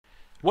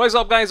What is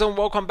up, guys, and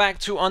welcome back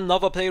to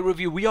another player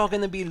review. We are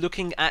going to be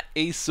looking at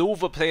a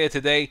silver player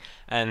today,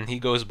 and he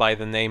goes by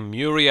the name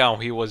Muriel.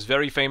 He was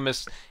very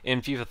famous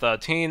in FIFA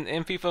 13.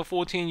 In FIFA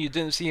 14 you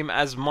didn't see him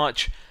as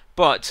much,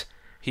 but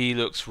he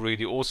looks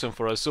really awesome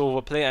for a silver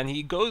player, and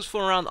he goes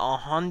for around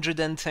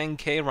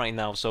 110k right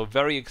now, so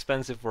very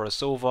expensive for a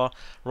silver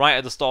right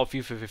at the start of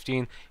FIFA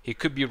 15. He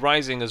could be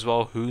rising as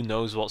well, who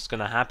knows what's going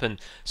to happen.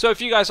 So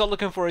if you guys are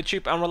looking for a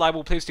cheap and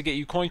reliable place to get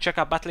you coin, check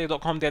out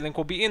battle.com. Their link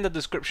will be in the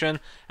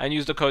description, and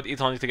use the code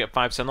ITANI to get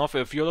 5% off.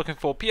 If you're looking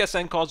for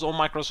PSN cards or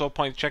Microsoft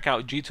points, check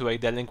out G2A.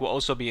 Their link will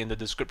also be in the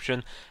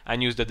description,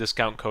 and use the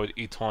discount code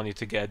ITANI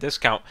to get a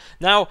discount.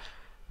 Now,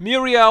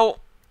 Muriel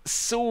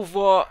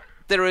silver,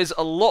 there is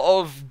a lot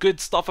of good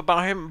stuff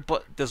about him,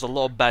 but there's a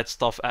lot of bad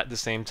stuff at the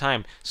same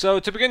time. So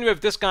to begin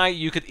with, this guy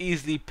you could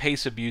easily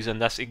pace abuse, and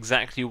that's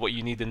exactly what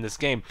you need in this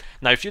game.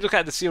 Now if you look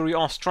at the Serie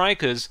A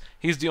strikers,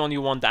 he's the only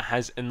one that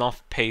has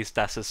enough pace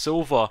that's a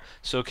silver,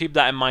 so keep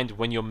that in mind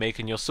when you're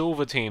making your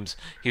silver teams.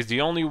 He's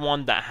the only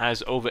one that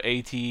has over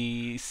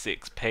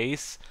 86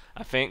 pace,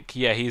 I think.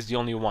 Yeah, he's the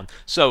only one.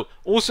 So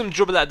awesome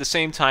dribble at the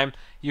same time.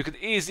 You could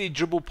easily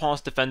dribble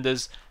past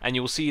defenders, and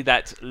you'll see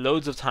that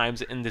loads of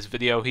times in this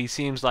video. He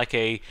seems like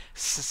a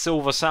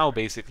silver Sal,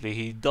 basically.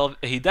 He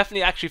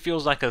definitely actually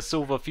feels like a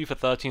silver FIFA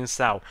 13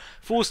 Sal.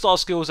 Full star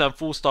skills and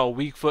full star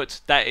weak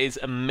foot. That is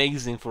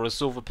amazing for a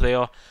silver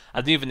player. I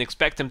didn't even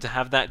expect him to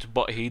have that,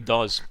 but he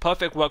does.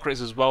 Perfect work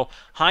rates as well.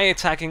 High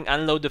attacking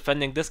and low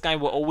defending. This guy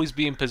will always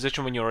be in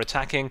position when you're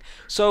attacking.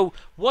 So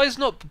what is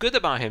not good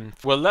about him?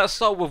 Well, let's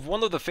start with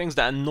one of the things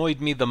that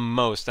annoyed me the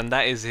most, and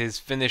that is his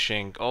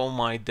finishing. Oh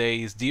my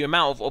days. The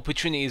amount of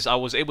opportunities I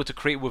was able to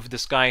create with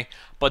this guy,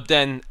 but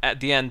then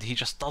at the end he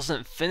just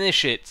doesn't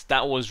finish it.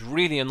 That was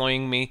really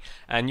annoying me,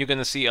 and you're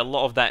gonna see a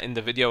lot of that in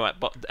the video.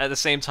 But at the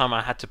same time,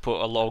 I had to put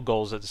a lot of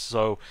goals,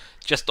 so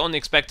just don't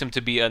expect him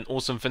to be an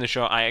awesome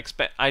finisher.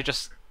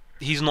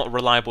 He's not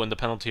reliable in the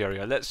penalty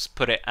area. Let's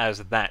put it as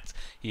that.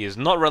 He is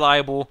not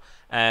reliable,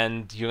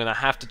 and you're gonna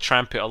have to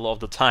tramp it a lot of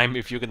the time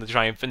if you're gonna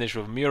try and finish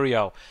with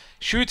Muriel.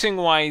 Shooting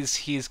wise,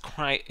 he's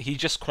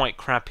just quite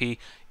crappy,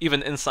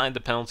 even inside the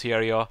penalty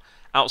area.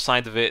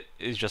 Outside of it,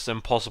 it's just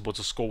impossible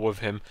to score with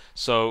him,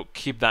 so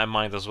keep that in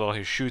mind as well.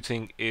 His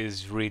shooting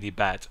is really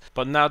bad.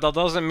 But now that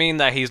doesn't mean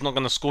that he's not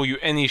going to score you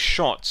any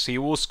shots. He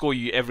will score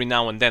you every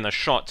now and then a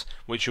shot,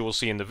 which you will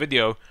see in the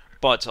video,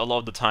 but a lot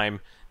of the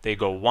time they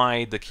go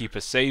wide. The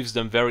keeper saves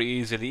them very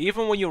easily.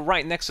 Even when you're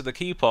right next to the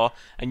keeper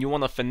and you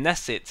want to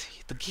finesse it,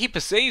 the keeper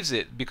saves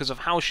it because of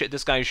how shit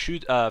this guy's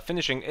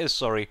finishing is.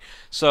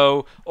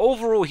 So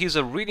overall, he's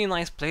a really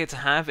nice player to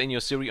have in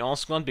your Serie A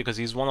squad, because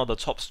he's one of the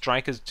top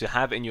strikers to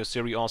have in your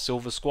Serie A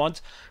silver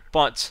squad.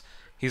 But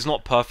he's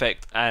not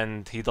perfect,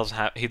 and he does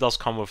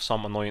come with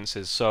some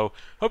annoyances. So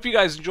hope you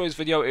guys enjoyed this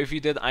video. If you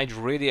did, I'd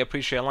really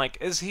appreciate a like.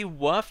 Is he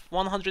worth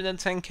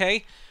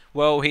 110k?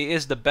 Well, he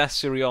is the best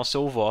Serie A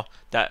silver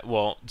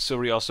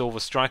Serie A silver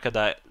striker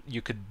that you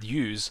could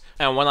use.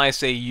 And when I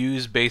say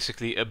use,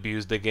 basically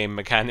abuse the game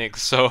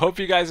mechanics. So hope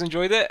you guys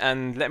enjoyed it,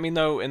 and let me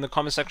know in the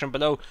comment section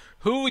below,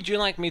 who would you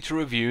like me to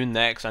review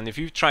next? And if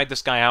you've tried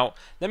this guy out,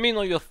 let me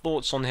know your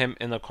thoughts on him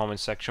in the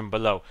comment section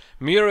below.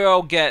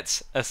 Muriel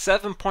gets a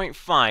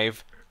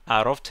 7.5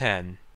 out of 10.